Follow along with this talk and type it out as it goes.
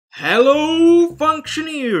Hello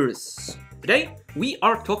Functioneers! Today we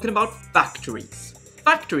are talking about factories.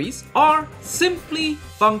 Factories are simply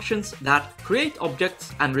functions that create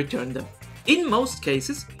objects and return them. In most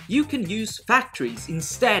cases, you can use factories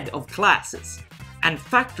instead of classes, and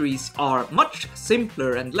factories are much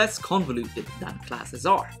simpler and less convoluted than classes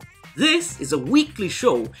are. This is a weekly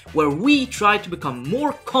show where we try to become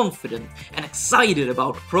more confident and excited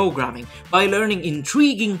about programming by learning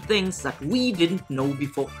intriguing things that we didn't know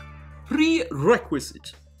before.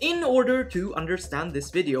 Pre-requisite. In order to understand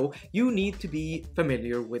this video, you need to be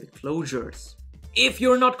familiar with closures. If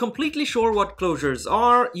you're not completely sure what closures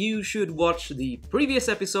are, you should watch the previous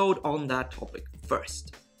episode on that topic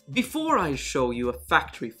first. Before I show you a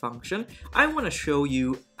factory function, I want to show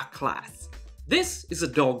you a class. This is a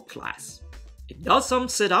dog class. It does some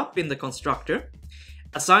setup in the constructor,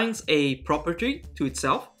 assigns a property to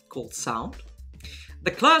itself called sound.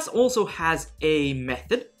 The class also has a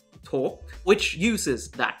method, talk, which uses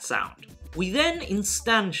that sound. We then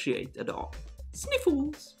instantiate a dog,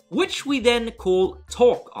 Sniffles, which we then call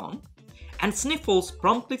talk on, and Sniffles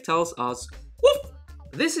promptly tells us, woof!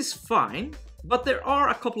 This is fine, but there are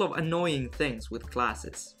a couple of annoying things with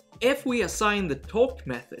classes. If we assign the talk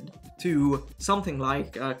method to something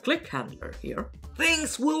like a click handler here,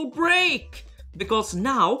 things will break! Because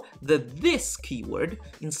now the this keyword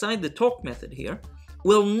inside the talk method here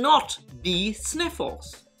will not be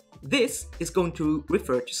Sniffles. This is going to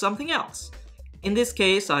refer to something else. In this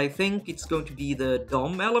case, I think it's going to be the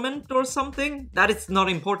DOM element or something. That is not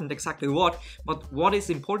important exactly what, but what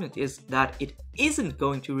is important is that it isn't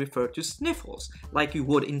going to refer to Sniffles like you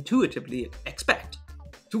would intuitively expect.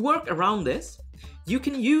 To work around this, you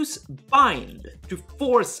can use bind to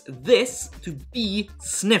force this to be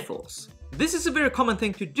Sniffles. This is a very common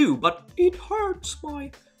thing to do, but it hurts my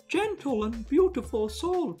gentle and beautiful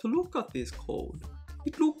soul to look at this code.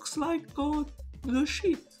 It looks like the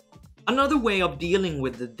shit. Another way of dealing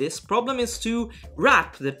with this problem is to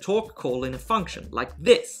wrap the talk call in a function like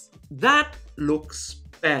this. That looks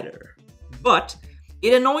better. But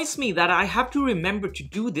it annoys me that I have to remember to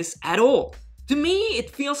do this at all. To me, it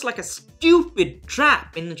feels like a stupid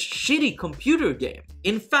trap in a shitty computer game.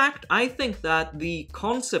 In fact, I think that the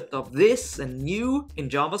concept of this and new in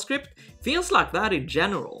JavaScript feels like that in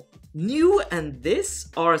general. New and this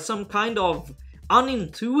are some kind of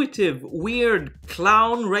unintuitive, weird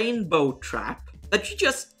clown rainbow trap that you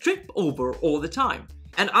just trip over all the time.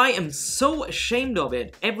 And I am so ashamed of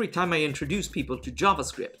it every time I introduce people to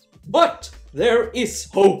JavaScript. But there is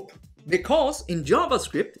hope! Because in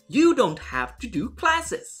JavaScript, you don't have to do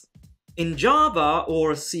classes. In Java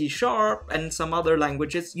or C# and some other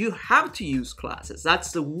languages, you have to use classes.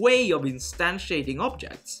 That's the way of instantiating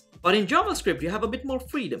objects. But in JavaScript, you have a bit more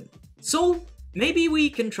freedom. So maybe we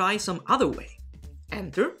can try some other way.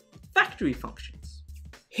 Enter factory functions.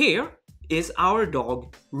 Here is our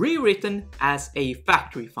dog rewritten as a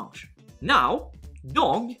factory function. Now,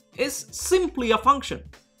 dog is simply a function.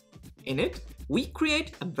 In it, we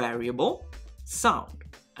create a variable, sound,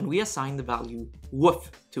 and we assign the value woof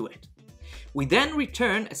to it. We then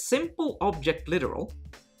return a simple object literal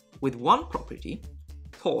with one property,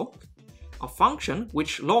 talk, a function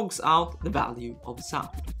which logs out the value of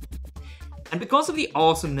sound. And because of the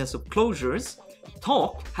awesomeness of closures,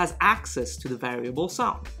 talk has access to the variable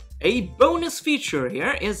sound. A bonus feature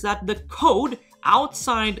here is that the code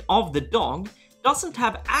outside of the dog doesn't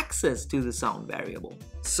have access to the sound variable.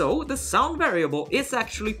 So the sound variable is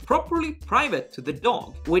actually properly private to the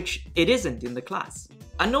dog, which it isn't in the class.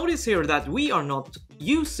 And notice here that we are not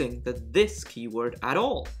using the this keyword at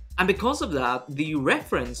all. And because of that, the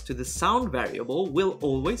reference to the sound variable will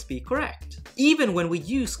always be correct. Even when we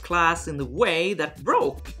use class in the way that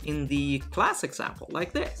broke in the class example,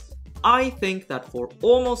 like this. I think that for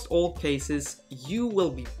almost all cases, you will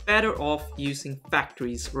be better off using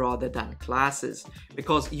factories rather than classes,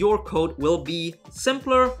 because your code will be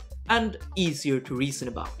simpler and easier to reason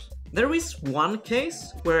about. There is one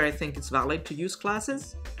case where I think it's valid to use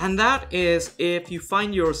classes, and that is if you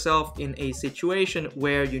find yourself in a situation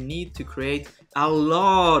where you need to create a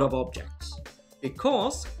lot of objects,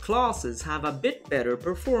 because classes have a bit better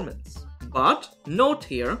performance. But note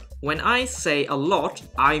here, when I say a lot,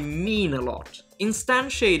 I mean a lot.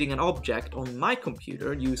 Instantiating an object on my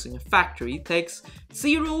computer using a factory takes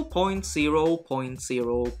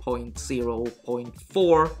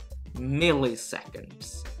 0.0.0.0.4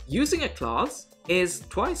 milliseconds. Using a class is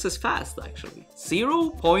twice as fast actually.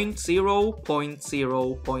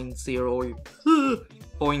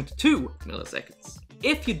 0.0.0.0.2 milliseconds.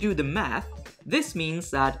 If you do the math, this means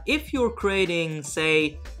that if you're creating,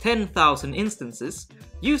 say, 10,000 instances,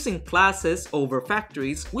 Using classes over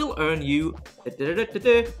factories will earn you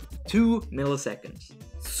 2 milliseconds.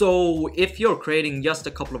 So if you're creating just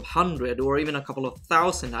a couple of hundred or even a couple of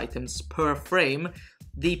thousand items per frame,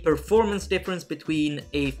 the performance difference between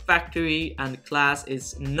a factory and class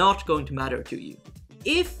is not going to matter to you.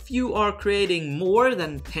 If you are creating more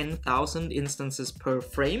than 10,000 instances per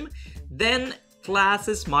frame, then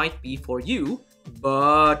classes might be for you,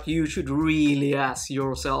 but you should really ask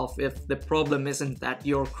yourself if the problem isn't that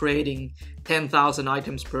you're creating 10,000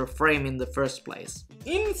 items per frame in the first place.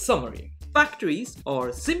 In summary, factories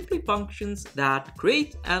are simply functions that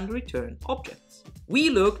create and return objects. We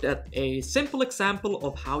looked at a simple example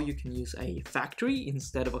of how you can use a factory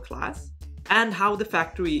instead of a class, and how the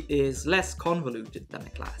factory is less convoluted than a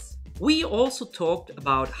class. We also talked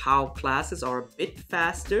about how classes are a bit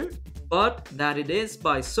faster, but that it is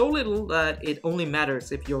by so little that it only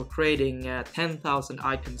matters if you're creating 10,000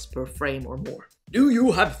 items per frame or more. Do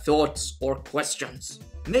you have thoughts or questions?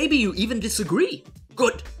 Maybe you even disagree?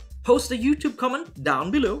 Good! Post a YouTube comment down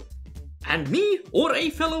below, and me or a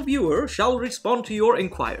fellow viewer shall respond to your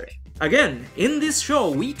inquiry. Again, in this show,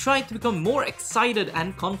 we try to become more excited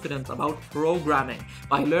and confident about programming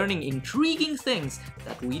by learning intriguing things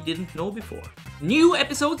that we didn't know before. New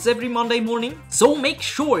episodes every Monday morning, so make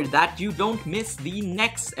sure that you don't miss the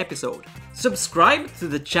next episode. Subscribe to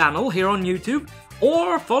the channel here on YouTube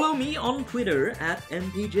or follow me on Twitter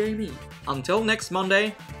 @mpjme. Until next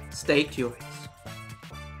Monday, stay curious.